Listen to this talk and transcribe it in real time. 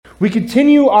We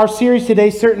continue our series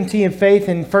today, Certainty and Faith,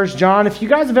 in 1 John. If you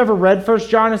guys have ever read 1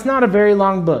 John, it's not a very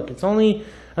long book. It's only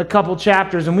a couple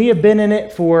chapters, and we have been in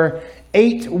it for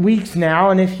 8 weeks now.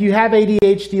 And if you have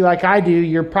ADHD like I do,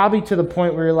 you're probably to the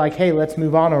point where you're like, hey, let's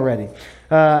move on already.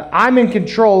 I'm in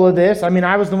control of this. I mean,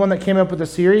 I was the one that came up with the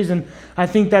series, and I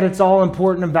think that it's all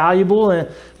important and valuable.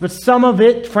 But some of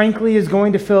it, frankly, is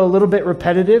going to feel a little bit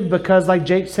repetitive because, like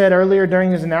Jake said earlier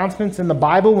during his announcements, in the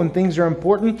Bible, when things are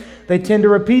important, they tend to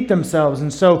repeat themselves.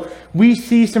 And so we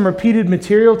see some repeated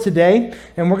material today,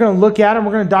 and we're going to look at it, and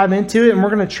we're going to dive into it, and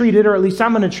we're going to treat it, or at least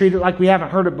I'm going to treat it like we haven't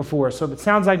heard it before. So if it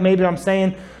sounds like maybe I'm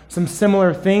saying some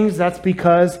similar things, that's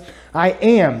because I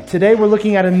am. Today we're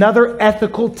looking at another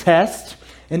ethical test.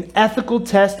 An ethical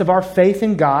test of our faith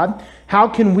in God. How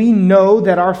can we know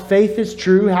that our faith is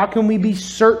true? How can we be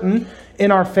certain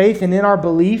in our faith and in our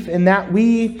belief and that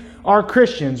we are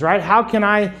Christians, right? How can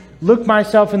I look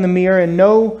myself in the mirror and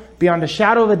know beyond a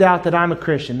shadow of a doubt that I'm a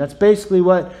Christian? That's basically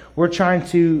what we're trying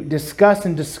to discuss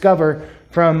and discover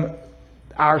from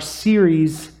our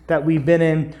series that we've been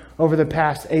in over the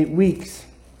past 8 weeks.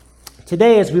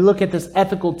 Today, as we look at this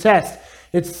ethical test,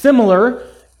 it's similar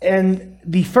and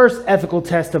the first ethical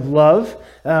test of love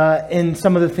in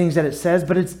some of the things that it says,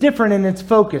 but it's different in its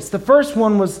focus. The first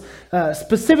one was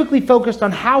specifically focused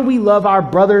on how we love our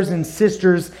brothers and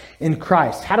sisters in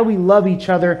Christ. How do we love each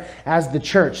other as the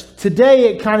church?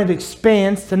 Today, it kind of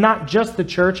expands to not just the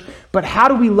church, but how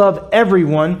do we love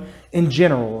everyone in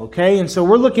general, okay? And so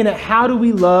we're looking at how do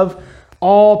we love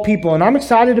all people. And I'm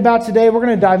excited about today. We're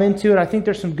going to dive into it. I think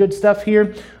there's some good stuff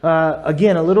here.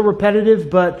 Again, a little repetitive,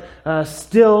 but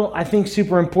still, I think,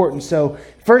 super important. So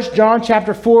 1 John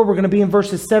chapter 4, we're going to be in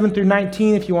verses 7 through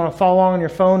 19. If you want to follow along on your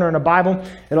phone or in a Bible,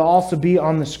 it'll also be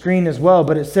on the screen as well.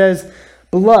 But it says,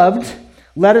 "Beloved,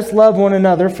 let us love one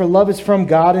another, for love is from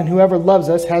God, and whoever loves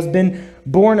us has been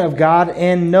born of God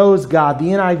and knows God."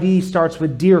 The NIV starts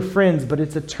with "dear friends," but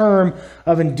it's a term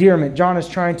of endearment. John is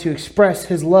trying to express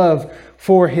his love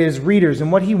for his readers.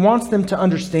 And what he wants them to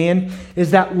understand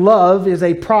is that love is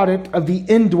a product of the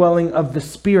indwelling of the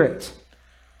Spirit.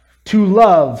 To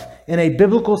love in a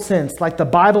biblical sense, like the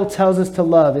Bible tells us to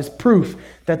love, is proof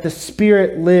that the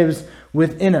Spirit lives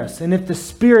within us. And if the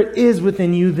Spirit is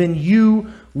within you, then you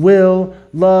will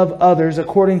love others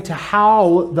according to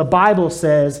how the Bible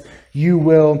says you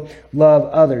will love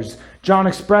others. John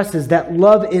expresses that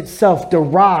love itself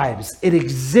derives, it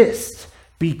exists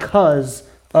because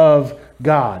of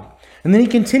God. And then he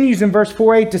continues in verse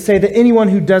 4:8 to say that anyone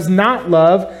who does not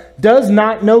love does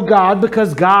not know God,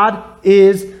 because God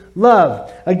is love.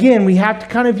 Again, we have to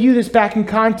kind of view this back in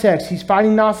context. He's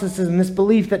fighting Gnosticism, this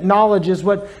belief that knowledge is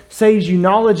what saves you.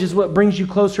 Knowledge is what brings you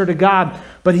closer to God.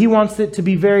 But he wants it to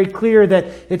be very clear that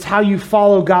it's how you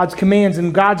follow God's commands.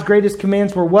 And God's greatest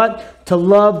commands were what? To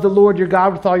love the Lord your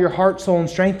God with all your heart, soul, and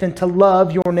strength, and to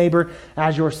love your neighbor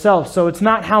as yourself. So it's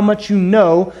not how much you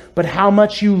know, but how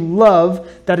much you love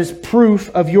that is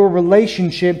proof of your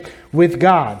relationship with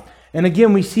God. And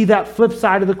again, we see that flip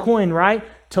side of the coin, right?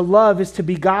 To love is to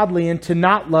be godly, and to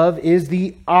not love is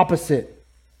the opposite.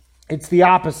 It's the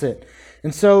opposite.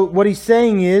 And so what he's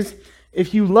saying is,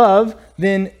 if you love,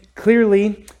 then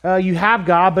clearly you have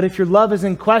God. But if your love is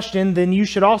in question, then you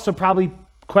should also probably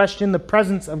question the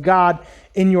presence of God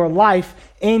in your life.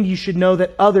 And you should know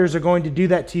that others are going to do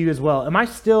that to you as well. Am I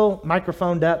still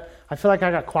microphoned up? I feel like I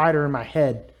got quieter in my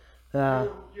head. You had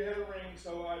a ring,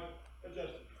 so I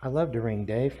adjusted. I love to ring,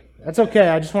 Dave. That's okay.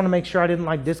 I just want to make sure I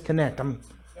didn't disconnect.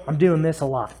 I'm doing this a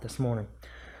lot this morning.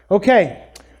 Okay,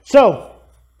 so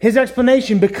his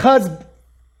explanation, because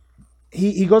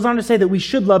he goes on to say that we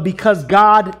should love because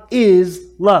God is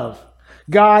love.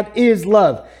 God is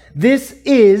love. This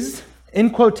is, in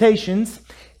quotations,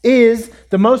 is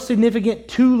the most significant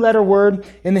 2-letter word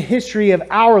in the history of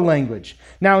our language.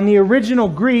 Now, in the original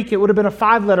Greek, it would have been a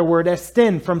 5-letter word,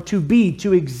 estin, from to be,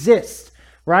 to exist.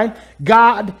 Right?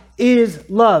 God is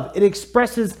love. It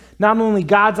expresses not only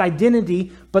God's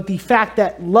identity, but the fact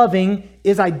that loving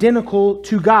is identical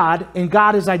to God, and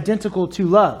God is identical to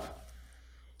love.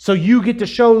 So you get to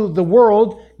show the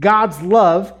world God's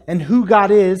love and who God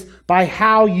is by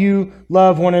how you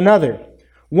love one another.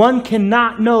 One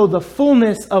cannot know the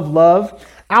fullness of love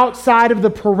outside of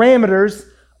the parameters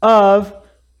of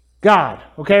God.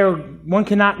 Okay? Or one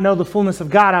cannot know the fullness of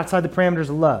God outside the parameters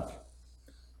of love.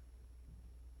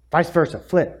 Vice versa,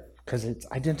 flip, because it's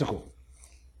identical.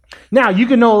 Now, you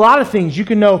can know a lot of things. You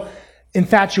can know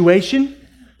infatuation.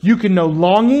 You can know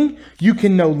longing. You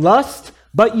can know lust.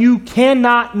 But you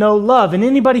cannot know love. And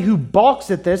anybody who balks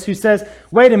at this, who says,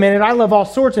 wait a minute, I love all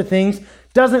sorts of things,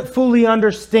 doesn't fully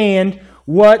understand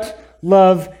what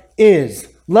love is.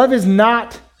 Love is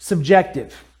not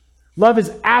subjective. Love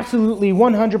is absolutely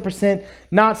 100%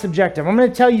 not subjective. I'm going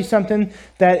to tell you something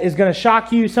that is going to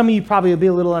shock you. Some of you probably will be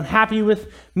a little unhappy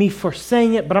with me for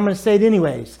saying it, but I'm going to say it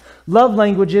anyways. Love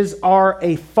languages are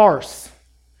a farce.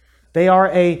 They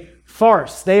are a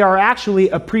farce. They are actually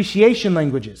appreciation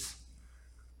languages.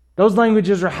 Those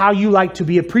languages are how you like to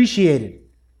be appreciated.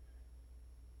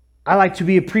 I like to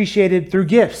be appreciated through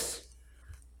gifts.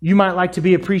 You might like to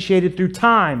be appreciated through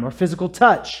time or physical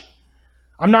touch.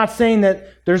 I'm not saying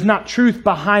that there's not truth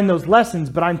behind those lessons,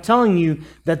 but I'm telling you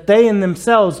that they in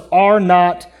themselves are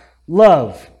not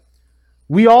love.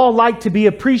 We all like to be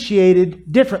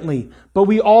appreciated differently, but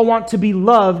we all want to be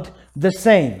loved the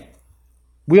same.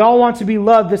 We all want to be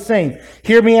loved the same.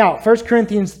 Hear me out. 1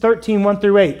 Corinthians 13, 1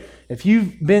 through 8. If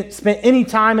you've spent any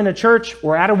time in a church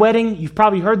or at a wedding, you've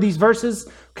probably heard these verses.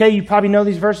 Okay, you probably know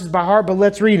these verses by heart, but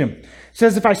let's read them. It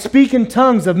says, if I speak in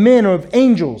tongues of men or of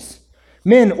angels,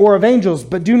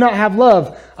 but do not have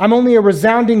love, I'm only a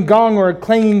resounding gong or a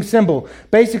clanging cymbal.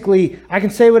 Basically, I can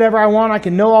say whatever I want. I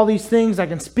can know all these things. I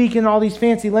can speak in all these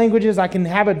fancy languages. I can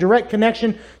have a direct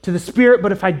connection to the Spirit.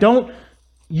 But if I don't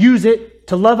use it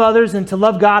to love others and to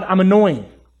love God, I'm annoying.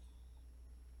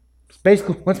 It's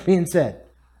basically what's being said.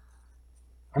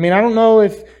 I mean, I don't know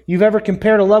if you've ever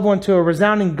compared a loved one to a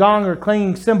resounding gong or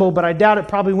clanging cymbal, but I doubt it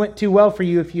probably went too well for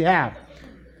you if you have.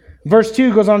 Verse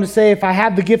 2 goes on to say, if I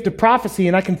have the gift of prophecy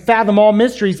and I can fathom all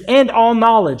mysteries and all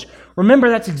knowledge. Remember,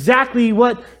 that's exactly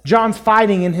what John's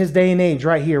fighting in his day and age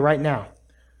right here, right now.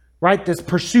 Right? This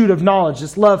pursuit of knowledge,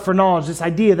 this love for knowledge, this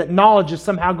idea that knowledge is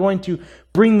somehow going to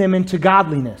bring them into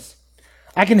godliness.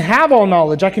 I can have all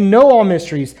knowledge. I can know all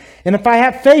mysteries. And if I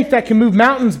have faith that can move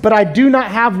mountains, but I do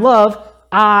not have love,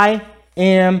 I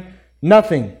am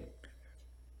nothing.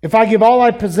 If I give all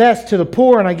I possess to the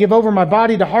poor and I give over my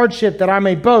body to hardship that I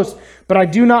may boast, but I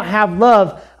do not have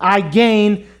love, I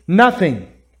gain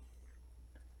nothing.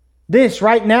 This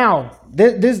right now,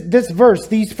 this verse,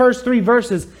 these first three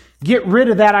verses, get rid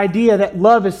of that idea that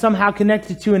love is somehow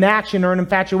connected to an action or an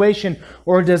infatuation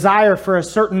or a desire for a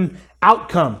certain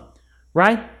outcome,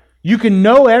 right? You can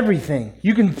know everything.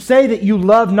 You can say that you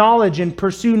love knowledge and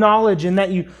pursue knowledge and that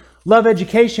you love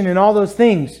education and all those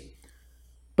things.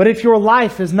 But if your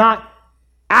life is not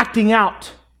acting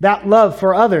out that love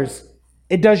for others,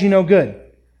 it does you no good.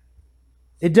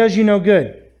 It does you no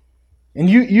good. And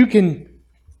you can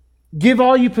give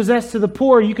all you possess to the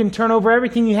poor. You can turn over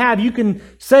everything you have. You can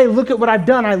say, look at what I've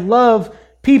done. I love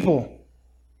people.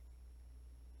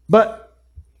 But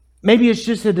maybe it's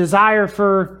just a desire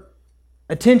for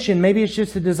attention. Maybe it's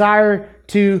just a desire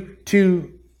to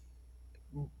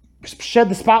shed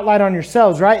the spotlight on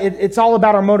yourselves, right? It's all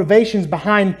about our motivations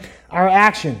behind our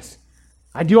actions.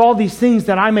 I do all these things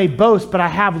that I may boast, but I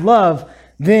have love,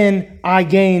 then I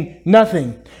gain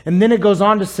nothing. And then it goes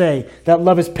on to say that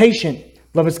love is patient,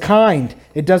 love is kind,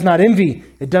 it does not envy,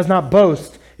 it does not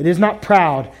boast, it is not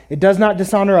proud, it does not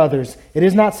dishonor others, it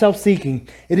is not self-seeking,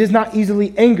 it is not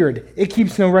easily angered, it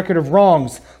keeps no record of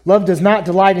wrongs. Love does not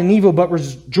delight in evil, but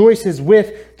rejoices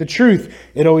with the truth.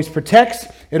 It always protects,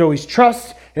 it always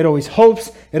trusts, it always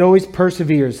hopes, it always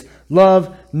perseveres.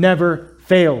 Love never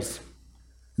fails.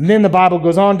 And then the Bible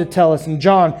goes on to tell us in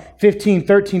John 15,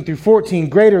 13 through 14,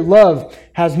 greater love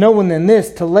has no one than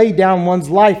this, to lay down one's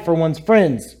life for one's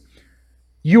friends.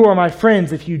 You are my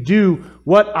friends if you do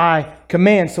what I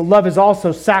command. So love is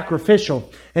also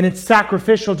sacrificial. And it's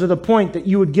sacrificial to the point that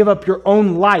you would give up your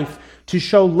own life to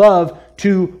show love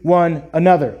to one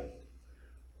another.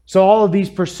 So all of these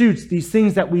pursuits, these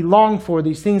things that we long for,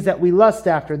 these things that we lust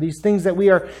after, these things that we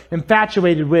are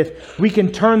infatuated with, we can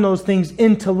turn those things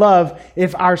into love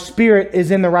if our spirit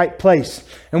is in the right place.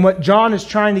 And what John is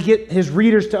trying to get his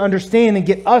readers to understand and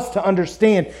get us to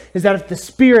understand is that if the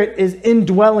Spirit is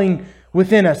indwelling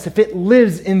within us, if it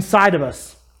lives inside of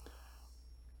us,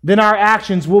 then our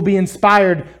actions will be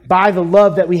inspired by the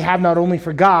love that we have not only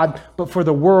for God, but for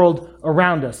the world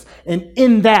around us. And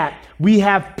in that, we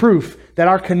have proof that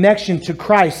our connection to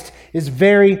Christ is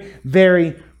very,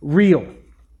 very real.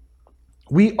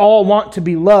 We all want to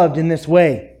be loved in this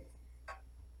way.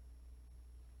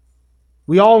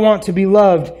 We all want to be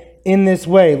loved in this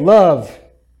way. Love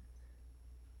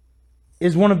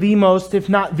is one of the most, if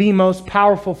not the most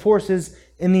powerful forces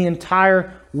in the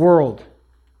entire world.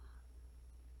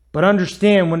 But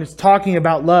understand, when it's talking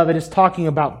about love, it is talking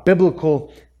about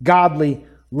biblical, godly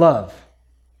love.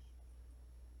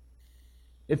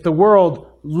 If the world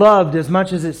loved as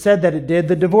much as it said that it did,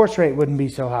 the divorce rate wouldn't be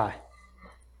so high.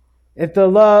 If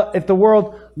the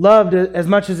world loved as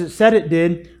much as it said it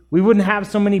did, we wouldn't have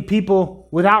so many people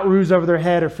without roofs over their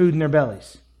head or food in their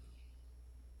bellies.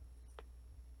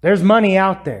 There's money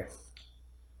out there.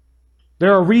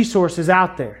 There are resources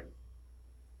out there.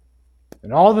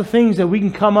 And all the things that we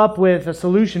can come up with a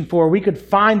solution for, we could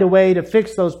find a way to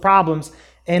fix those problems,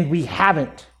 and we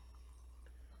haven't.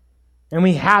 And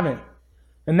we haven't.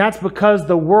 And that's because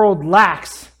the world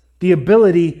lacks the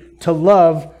ability to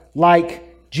love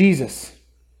like Jesus.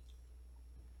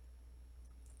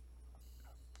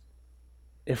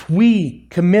 If we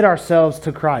commit ourselves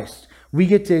to Christ, we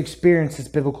get to experience this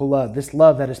biblical love, this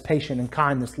love that is patient and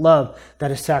kind, this love that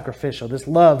is sacrificial, this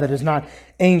love that is not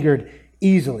angered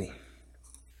easily.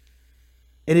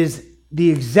 It is the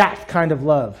exact kind of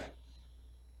love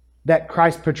that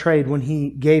Christ portrayed when he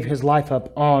gave his life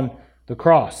up on the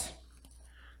cross.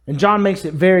 And John makes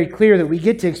it very clear that we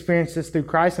get to experience this through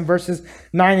Christ in verses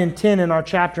 9 and 10 in our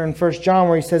chapter in 1 John,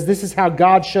 where he says, "This is how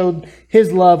God showed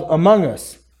his love among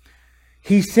us.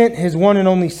 He sent his one and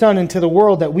only Son into the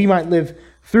world that we might live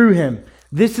through him.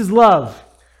 This is love.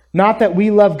 Not that we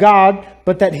love God,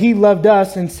 but that he loved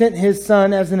us and sent his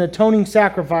Son as an atoning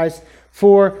sacrifice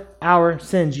for our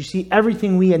sins." You see,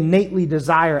 everything we innately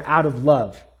desire out of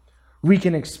love, we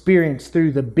can experience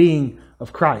through the being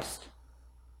of Christ.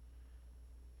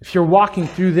 If you're walking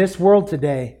through this world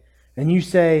today and you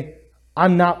say,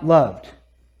 "I'm not loved.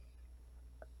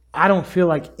 I don't feel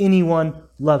like anyone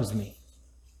loves me,"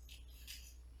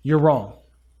 you're wrong.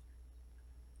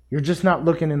 You're just not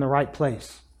looking in the right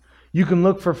place. You can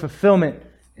look for fulfillment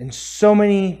in so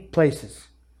many places.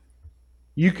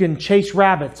 You can chase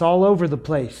rabbits all over the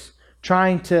place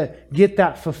trying to get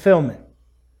that fulfillment.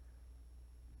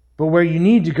 But where you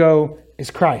need to go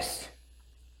is Christ.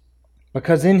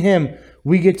 Because in him,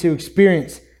 we get to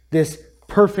experience this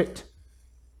perfect,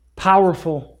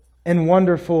 powerful, and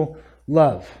wonderful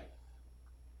love.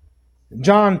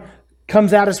 John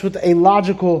comes at us with a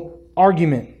logical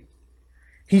argument.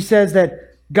 He says that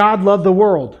God loved the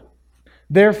world.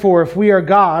 Therefore, if we are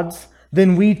God's,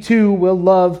 then we too will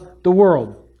love the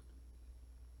world.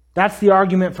 That's the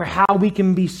argument for how we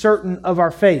can be certain of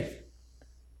our faith.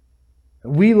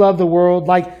 We love the world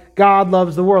like God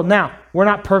loves the world. Now, we're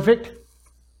not perfect.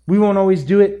 We won't always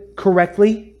do it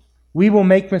correctly. We will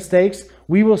make mistakes.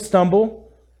 We will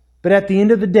stumble. But at the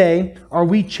end of the day, are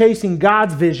we chasing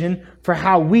God's vision for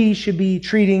how we should be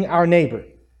treating our neighbor?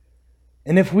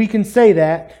 And if we can say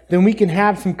that, then we can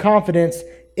have some confidence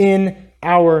in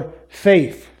our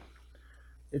faith.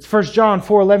 It's 1 John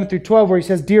 4:11 through 12 where he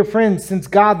says, "Dear friends, since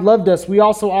God loved us, we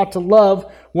also ought to love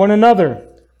one another.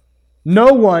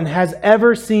 No one has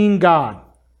ever seen God.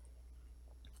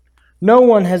 No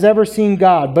one has ever seen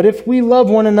God. But if we love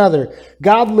one another,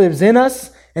 God lives in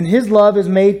us, and his love is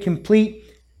made complete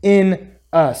in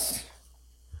us."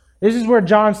 This is where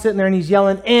John's sitting there and he's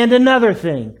yelling, "And another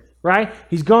thing," right?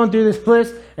 He's going through this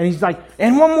list and he's like,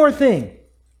 "And one more thing."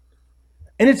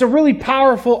 And it's a really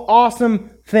powerful,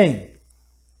 awesome thing.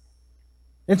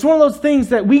 It's one of those things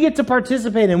that we get to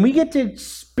participate in. We get to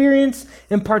experience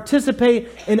and participate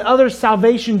in others'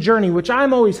 salvation journey, which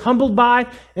I'm always humbled by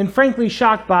and frankly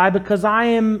shocked by because I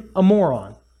am a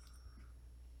moron,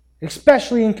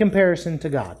 especially in comparison to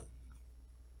God.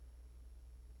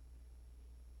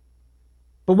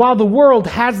 But while the world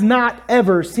has not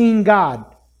ever seen God,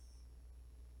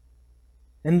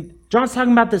 and John's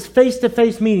talking about this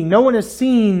face-to-face meeting, no one has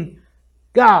seen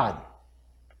God.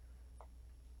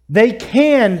 They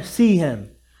can see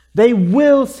him. They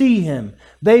will see him.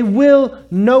 They will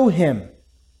know him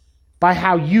by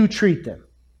how you treat them.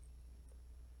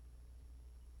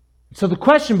 So the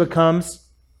question becomes,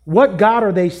 what God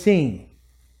are they seeing?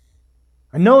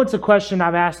 I know it's a question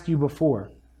I've asked you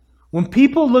before. When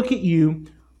people look at you,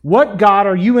 what God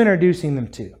are you introducing them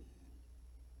to?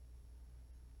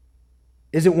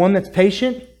 Is it one that's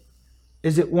patient?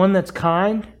 Is it one that's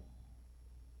kind?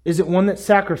 Is it one that's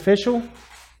sacrificial?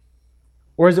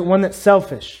 Or is it one that's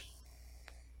selfish?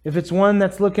 If it's one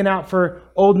that's looking out for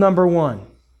old number one,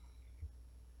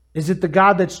 is it the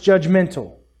God that's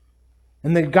judgmental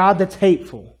and the God that's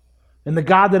hateful and the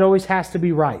God that always has to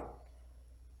be right?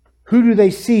 Who do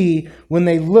they see when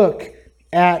they look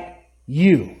at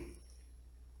you?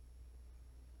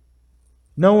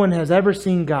 No one has ever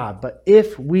seen God, but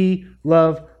if we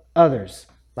love others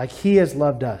like he has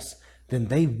loved us, then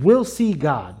they will see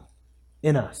God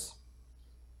in us.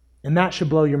 And that should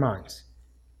blow your minds.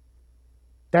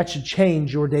 That should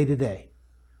change your day to day.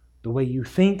 The way you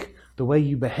think, the way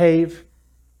you behave,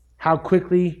 how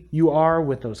quickly you are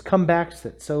with those comebacks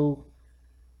that so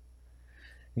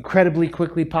incredibly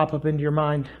quickly pop up into your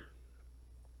mind.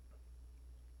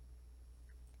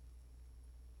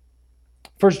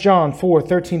 1 John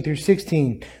 4:13 through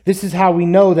 16. This is how we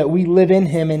know that we live in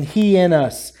him and he in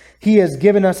us. He has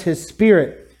given us his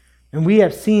Spirit. And we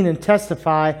have seen and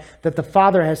testify that the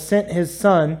Father has sent his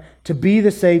Son to be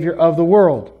the Savior of the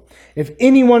world. If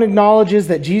anyone acknowledges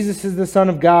that Jesus is the Son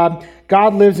of God,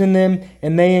 God lives in them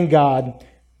and they in God.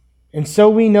 And so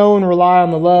we know and rely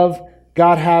on the love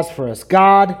God has for us.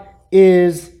 God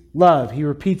is love. He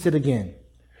repeats it again.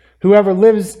 Whoever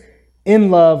lives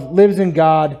in love lives in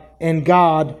God and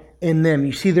God in them.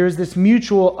 You see, there's this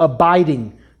mutual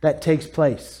abiding that takes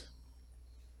place.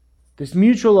 This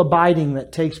mutual abiding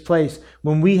that takes place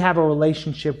when we have a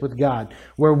relationship with God,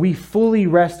 where we fully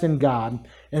rest in God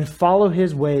and follow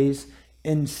His ways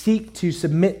and seek to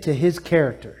submit to His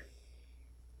character.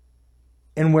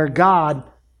 And where God,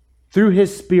 through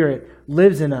His Spirit,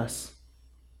 lives in us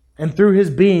and through His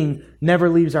being never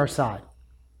leaves our side.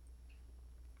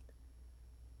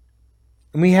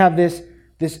 And we have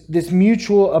this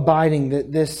mutual abiding,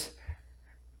 this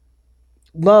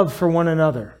love for one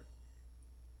another.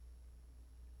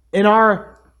 In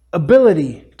our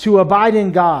ability to abide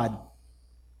in God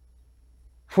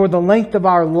for the length of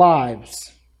our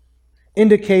lives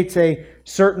indicates a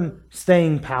certain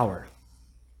staying power.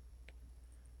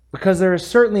 Because there is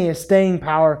certainly a staying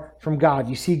power from God.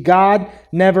 You see, God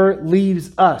never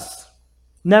leaves us.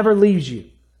 Never leaves you.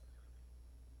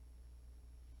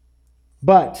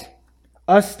 But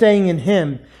us staying in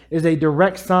Him is a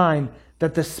direct sign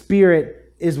that the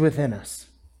Spirit is within us.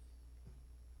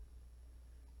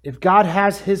 If God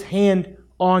has His hand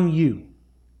on you,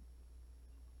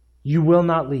 you will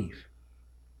not leave.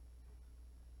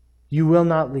 You will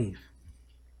not leave.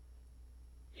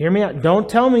 Hear me out. Don't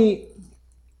tell me.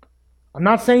 I'm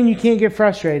not saying you can't get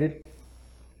frustrated.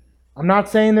 I'm not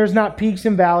saying there's not peaks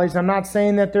and valleys. I'm not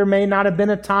saying that there may not have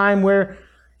been a time where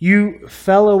you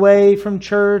fell away from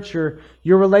church or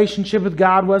your relationship with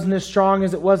God wasn't as strong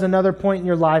as it was another point in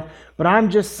your life. But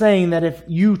I'm just saying that if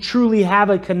you truly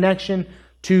have a connection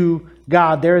to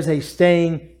God, there is a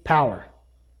staying power.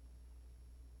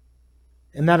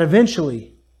 And that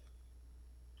eventually,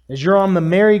 as you're on the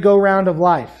merry-go-round of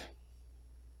life,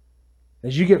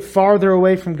 as you get farther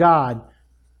away from God,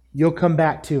 you'll come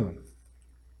back to Him.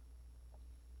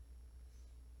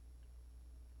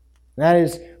 That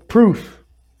is proof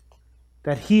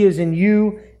that He is in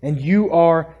you and you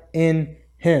are in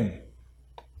Him.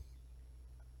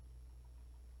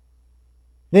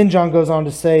 Then John goes on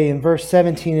to say in verse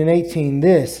 17 and 18,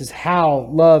 this is how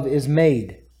love is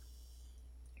made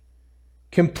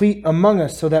complete among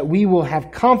us, so that we will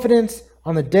have confidence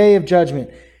on the day of judgment.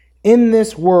 In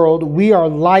this world, we are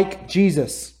like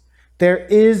Jesus. There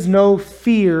is no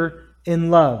fear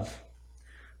in love,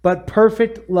 but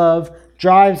perfect love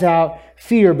drives out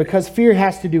fear, because fear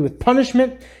has to do with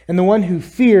punishment, and the one who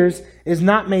fears is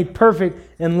not made perfect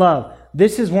in love.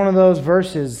 This is one of those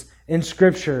verses in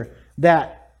Scripture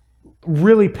that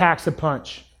really packs a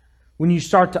punch when you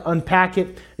start to unpack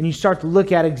it and you start to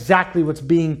look at exactly what's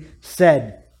being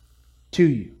said to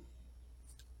you.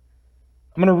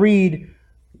 I'm going to read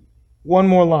one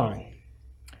more line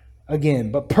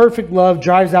again. But perfect love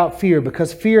drives out fear,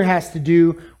 because fear has to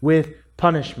do with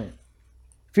punishment.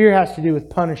 Fear has to do with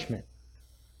punishment.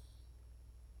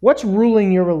 What's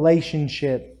ruling your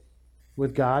relationship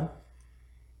with God?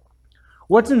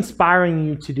 What's inspiring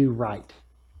you to do right?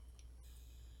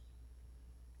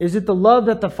 Is it the love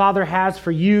that the Father has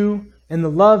for you and the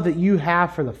love that you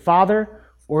have for the Father,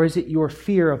 or is it your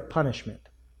fear of punishment?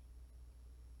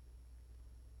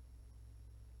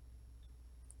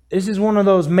 This is one of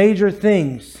those major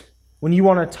things when you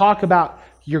want to talk about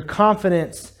your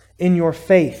confidence in your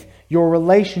faith, your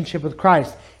relationship with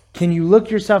Christ. Can you look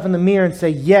yourself in the mirror and say,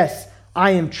 yes,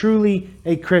 I am truly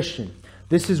a Christian?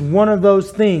 This is one of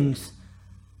those things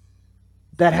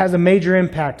that has a major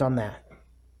impact on that.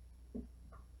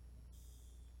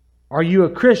 Are you a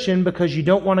Christian because you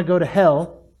don't want to go to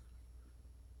hell?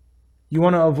 You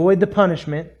want to avoid the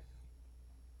punishment,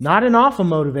 not an awful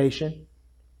motivation?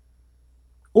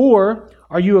 Or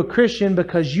are you a Christian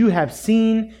because you have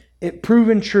seen it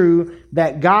proven true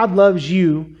that God loves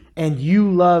you and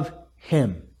you love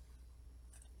Him?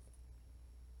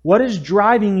 What is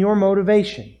driving your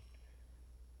motivation?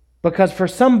 Because for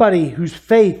somebody whose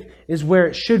faith is where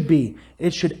it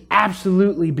should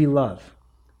absolutely be love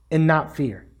and not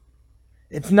fear.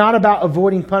 It's not about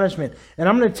avoiding punishment. And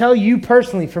I'm going to tell you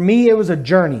personally, for me, it was a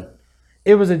journey.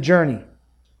 It was a journey.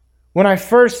 When I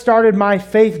first started my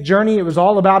faith journey, it was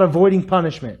all about avoiding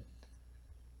punishment.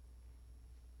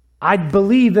 I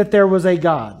believed that there was a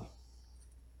God.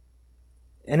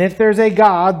 And if there's a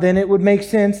God, then it would make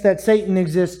sense that Satan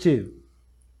exists too.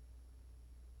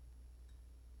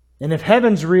 And if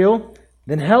heaven's real,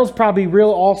 then hell's probably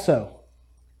real also.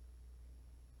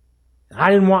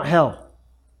 I didn't want hell.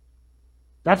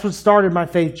 That's what started my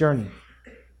faith journey.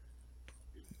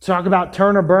 Talk about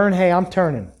turn or burn. Hey, I'm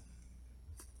turning.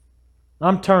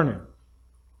 I'm turning.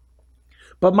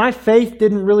 But my faith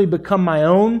didn't really become my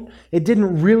own. It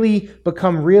didn't really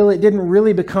become real. It didn't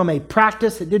really become a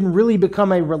practice. It didn't really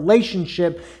become a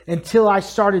relationship until I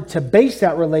started to base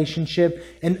that relationship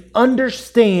and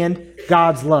understand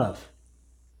God's love.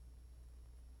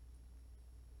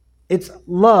 It's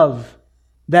love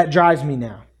that drives me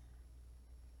now.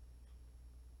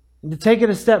 And to take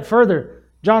it a step further,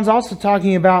 John's also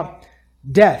talking about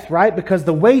death, right? Because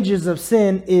the wages of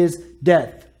sin is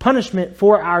death. Punishment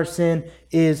for our sin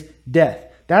is death.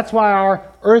 That's why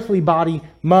our earthly body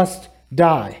must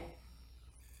die.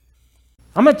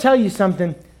 I'm going to tell you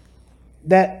something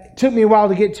that took me a while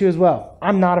to get to as well.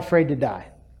 I'm not afraid to die.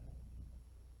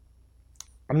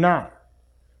 I'm not.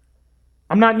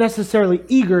 I'm not necessarily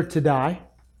eager to die.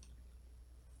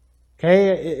 Okay?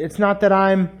 It's not that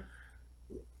I'm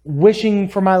wishing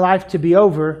for my life to be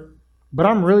over, but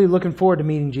I'm really looking forward to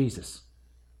meeting Jesus.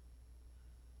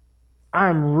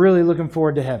 I'm really looking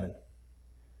forward to heaven.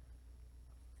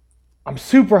 I'm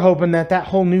super hoping that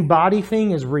whole new body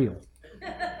thing is real.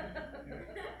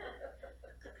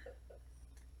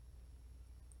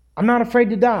 I'm not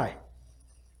afraid to die.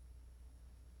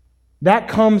 That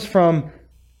comes from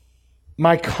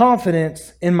my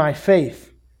confidence in my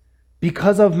faith,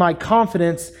 because of my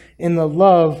confidence in the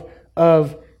love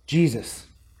of Jesus.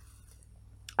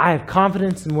 I have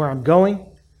confidence in where I'm going.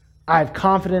 I have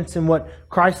confidence in what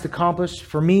Christ accomplished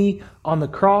for me on the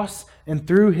cross and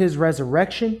through his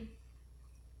resurrection.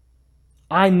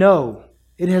 I know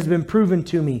it has been proven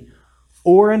to me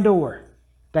o'er and o'er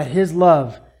that his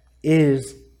love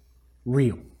is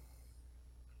real.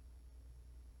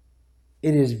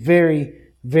 It is very,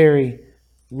 very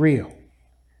real.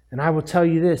 And I will tell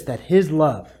you this, that his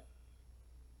love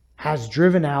has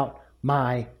driven out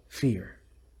my fear.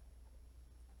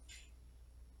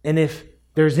 And if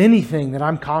there's anything that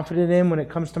I'm confident in when it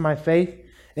comes to my faith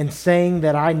and saying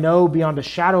that I know beyond a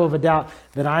shadow of a doubt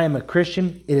that I am a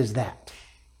Christian, it is that.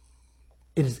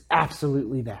 It is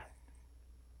absolutely that.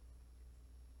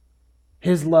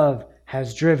 His love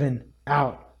has driven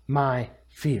out my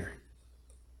fear.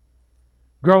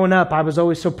 Growing up, I was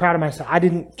always so proud of myself. I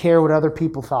didn't care what other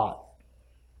people thought.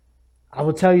 I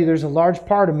will tell you, there's a large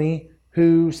part of me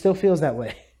who still feels that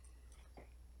way.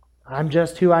 I'm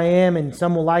just who I am, and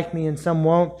some will like me and some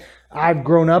won't. I've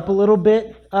grown up a little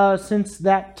bit since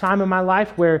that time in my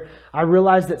life where I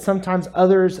realized that sometimes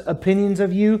others' opinions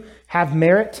of you have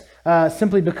merit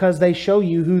simply because they show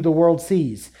you who the world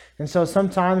sees. And so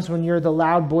sometimes when you're the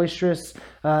loud, boisterous,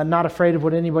 not afraid of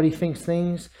what anybody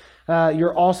thinks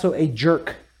you're also a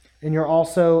jerk. And you're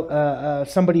also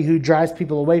somebody who drives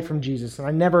people away from Jesus. And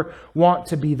I never want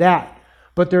to be that.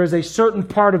 But there is a certain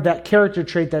part of that character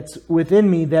trait that's within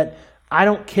me that I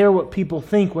don't care what people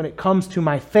think when it comes to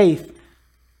my faith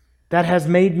that has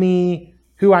made me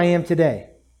who I am today.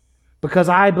 Because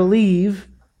I believe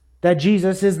that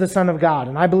Jesus is the Son of God.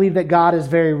 And I believe that God is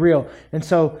very real. And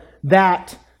so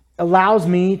that allows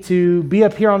me to be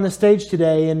up here on the stage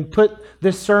today and put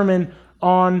this sermon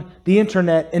on the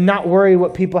internet and not worry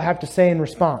what people have to say in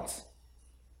response.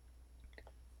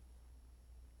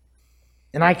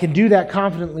 And I can do that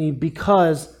confidently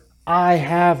because I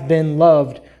have been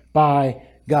loved by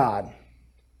God.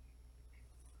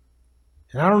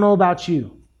 And I don't know about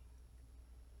you,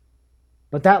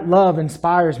 but that love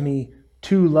inspires me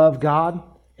to love God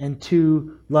and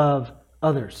to love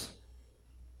others.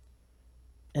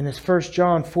 And as 1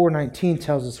 John 4:19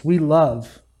 tells us, we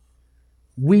love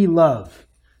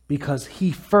because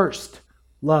he first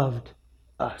loved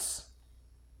us.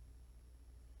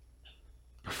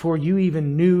 Before you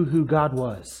even knew who God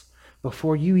was,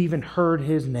 before you even heard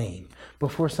his name,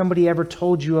 before somebody ever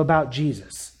told you about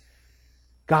Jesus,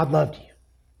 God loved you.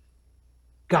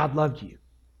 God loved you.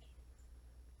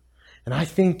 And I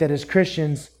think that as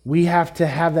Christians, we have to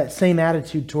have that same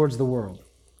attitude towards the world.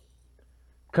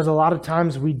 Because a lot of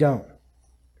times we don't.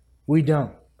 We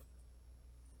don't.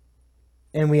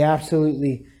 And we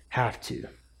absolutely have to.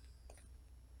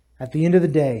 At the end of the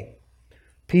day,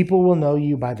 people will know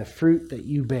you by the fruit that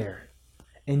you bear.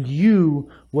 And you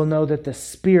will know that the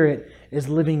Spirit is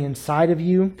living inside of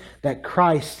you, that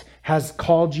Christ has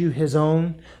called you his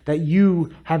own, that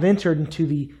you have entered into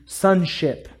the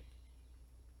sonship,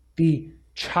 the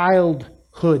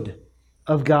childhood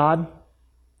of God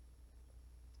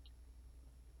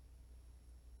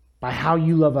by how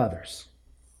you love others.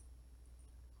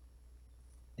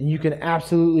 And you can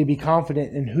absolutely be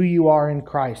confident in who you are in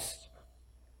Christ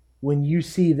when you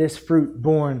see this fruit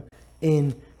born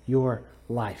in your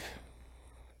life.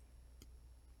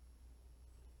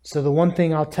 So the one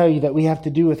thing I'll tell you that we have to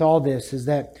do with all this is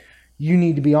that you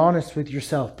need to be honest with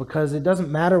yourself, because it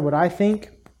doesn't matter what I think,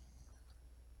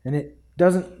 and it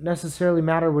doesn't necessarily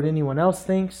matter what anyone else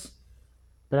thinks.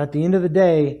 But at the end of the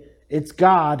day, it's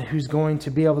God who's going to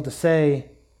be able to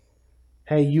say,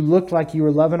 hey, you looked like you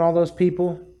were loving all those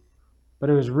people,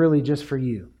 but it was really just for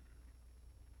you.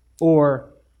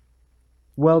 Or,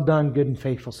 well done, good and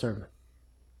faithful servant.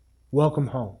 Welcome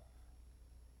home.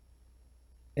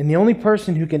 And the only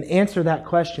person who can answer that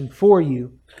question for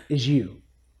you is you.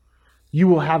 You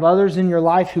will have others in your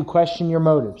life who question your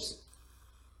motives,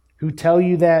 who tell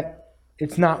you that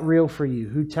it's not real for you,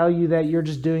 who tell you that you're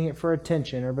just doing it for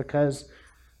attention or because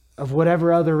of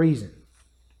whatever other reason.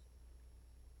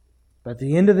 But at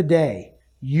the end of the day,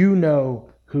 you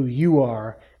know who you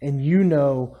are, and you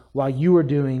know why you are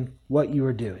doing what you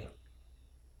are doing.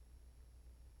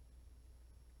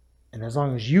 And as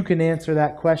long as you can answer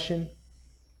that question,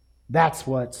 that's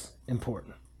what's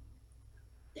important.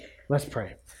 Let's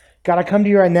pray. God, I come to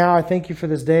you right now. I thank you for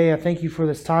this day. I thank you for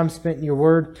this time spent in your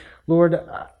word. Lord,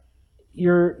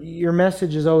 your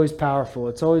message is always powerful.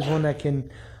 It's always one that can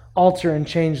alter and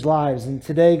change lives. And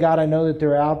today, God, I know that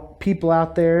there are people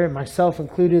out there, myself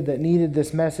included, that needed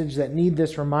this message, that need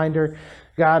this reminder,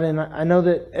 God. And I know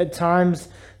that at times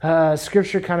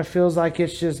Scripture kind of feels like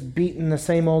it's just beating the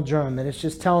same old drum, that it's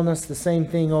just telling us the same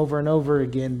thing over and over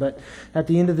again. But at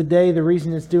the end of the day, the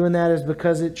reason it's doing that is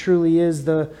because it truly is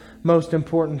the most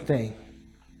important thing.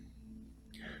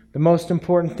 The most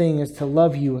important thing is to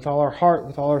love you with all our heart,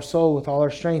 with all our soul, with all our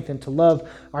strength, and to love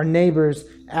our neighbors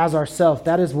as ourselves.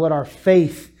 That is what our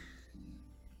faith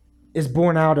is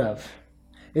born out of.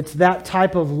 It's that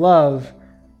type of love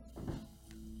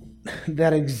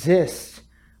that exists,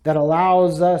 that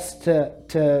allows us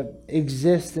to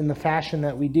exist in the fashion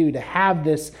that we do, to have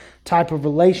this type of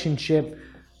relationship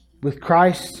with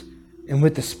Christ and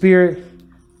with the Spirit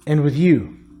and with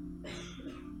you.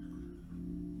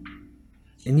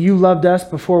 And you loved us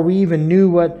before we even knew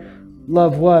what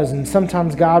love was. And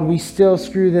sometimes, God, we still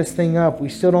screw this thing up. We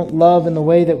still don't love in the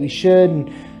way that we should,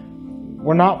 and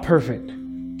we're not perfect.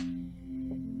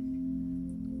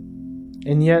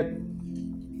 And yet,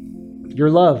 your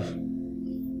love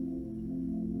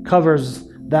covers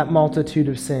that multitude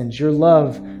of sins. Your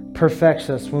love perfects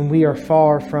us when we are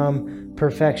far from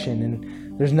perfection.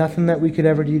 And there's nothing that we could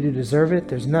ever do to deserve it.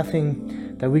 There's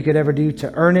nothing that we could ever do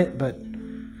to earn it, but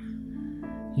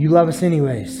you love us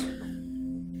anyways.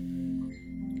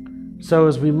 So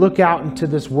as we look out into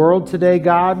this world today,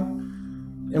 God,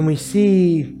 and we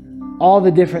see all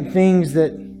the different things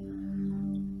that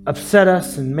upset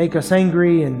us and make us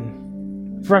angry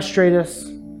and frustrate us,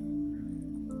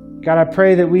 God, I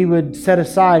pray that we would set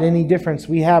aside any difference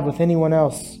we have with anyone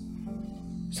else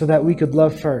so that we could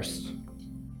love first.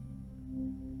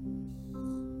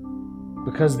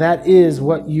 Because that is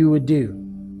what you would do.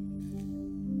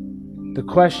 The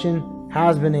question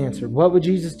has been answered. What would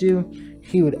Jesus do?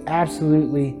 He would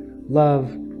absolutely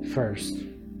love first.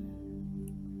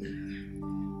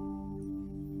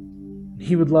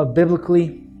 He would love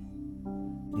biblically,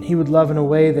 and he would love in a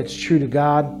way that's true to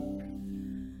God.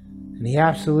 And he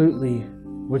absolutely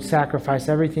would sacrifice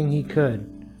everything he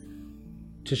could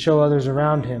to show others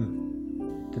around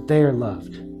him that they are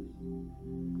loved.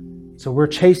 So we're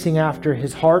chasing after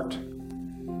his heart,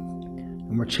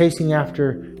 and we're chasing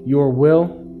after your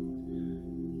will.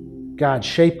 God,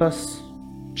 shape us,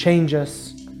 change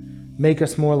us, make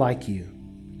us more like you.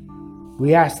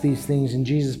 We ask these things in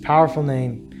Jesus' powerful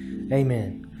name.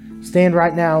 Amen. Stand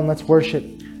right now and let's worship.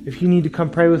 If you need to come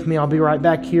pray with me, I'll be right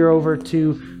back here over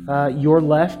to your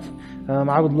left.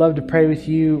 I would love to pray with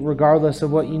you regardless of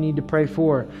what you need to pray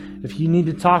for. If you need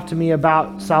to talk to me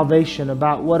about salvation,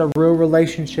 about what a real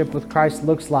relationship with Christ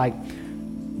looks like,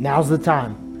 now's the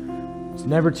time. It's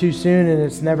never too soon and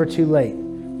it's never too late.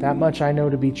 That much I know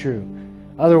to be true.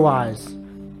 Otherwise,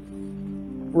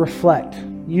 reflect.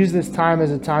 Use this time as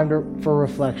a time for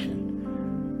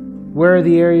reflection. Where are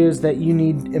the areas that you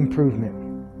need improvement?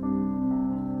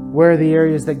 Where are the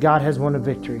areas that God has won a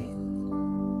victory?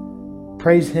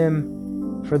 Praise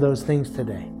Him for those things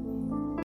today.